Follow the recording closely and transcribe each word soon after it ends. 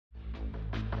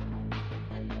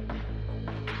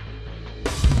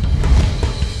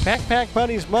Backpack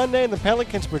Buddies Monday, the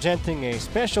Pelicans presenting a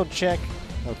special check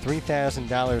of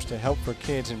 $3,000 to help for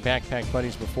kids and Backpack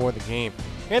Buddies before the game.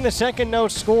 In the second, no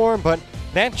score, but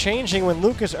that changing when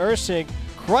Lucas Ursig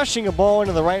crushing a ball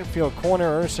into the right field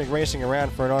corner. Ursig racing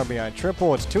around for an RBI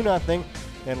triple. It's 2-0.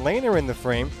 And later in the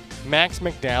frame, Max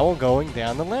McDowell going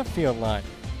down the left field line.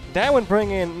 That would bring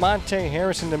in Monte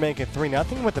Harrison to make it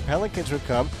 3-0, but the Pelicans would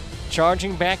come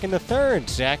charging back in the third.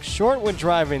 Zach Short would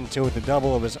drive into it, the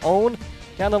double of his own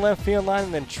down the left field line,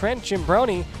 and then Trent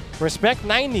Gimbroni, respect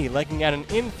 90, legging out an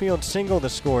infield single to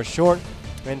score Short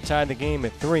and tied the game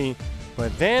at 3.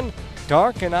 But then,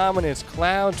 dark and ominous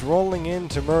clouds rolling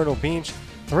into Myrtle Beach.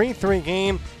 3-3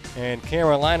 game, and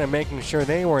Carolina making sure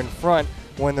they were in front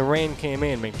when the rain came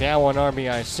in. McDowell an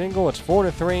RBI single. It's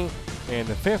 4-3 in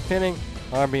the fifth inning.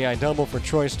 RBI double for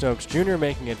Troy Stokes Jr.,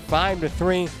 making it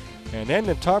 5-3. And then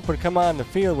the Tarp would come on the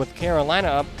field with Carolina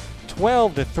up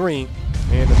 12-3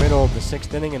 in the middle of the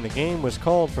sixth inning, and the game was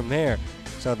called from there.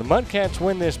 So the Mudcats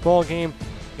win this ball game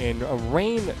in a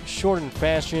rain-shortened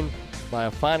fashion by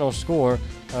a final score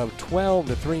of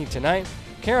 12-3 tonight.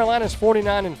 Carolina's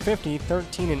 49-50,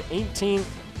 13-18,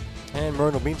 and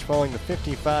Myrtle Beach falling to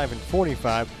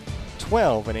 55-45,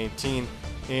 12-18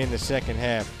 in the second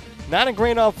half. Not a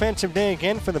great offensive day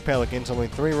again for the Pelicans, only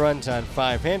 3 runs on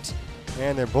 5 hits,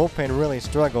 and their bullpen really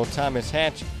struggled. Thomas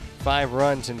Hatch, 5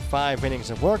 runs in 5 innings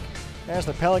of work, as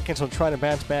the Pelicans will try to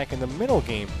bounce back in the middle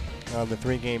game of the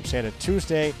 3-game set at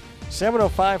Tuesday.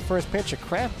 7:05 first pitch, a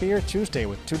craft beer Tuesday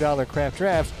with $2 craft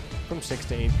drafts from 6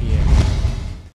 to 8 p.m.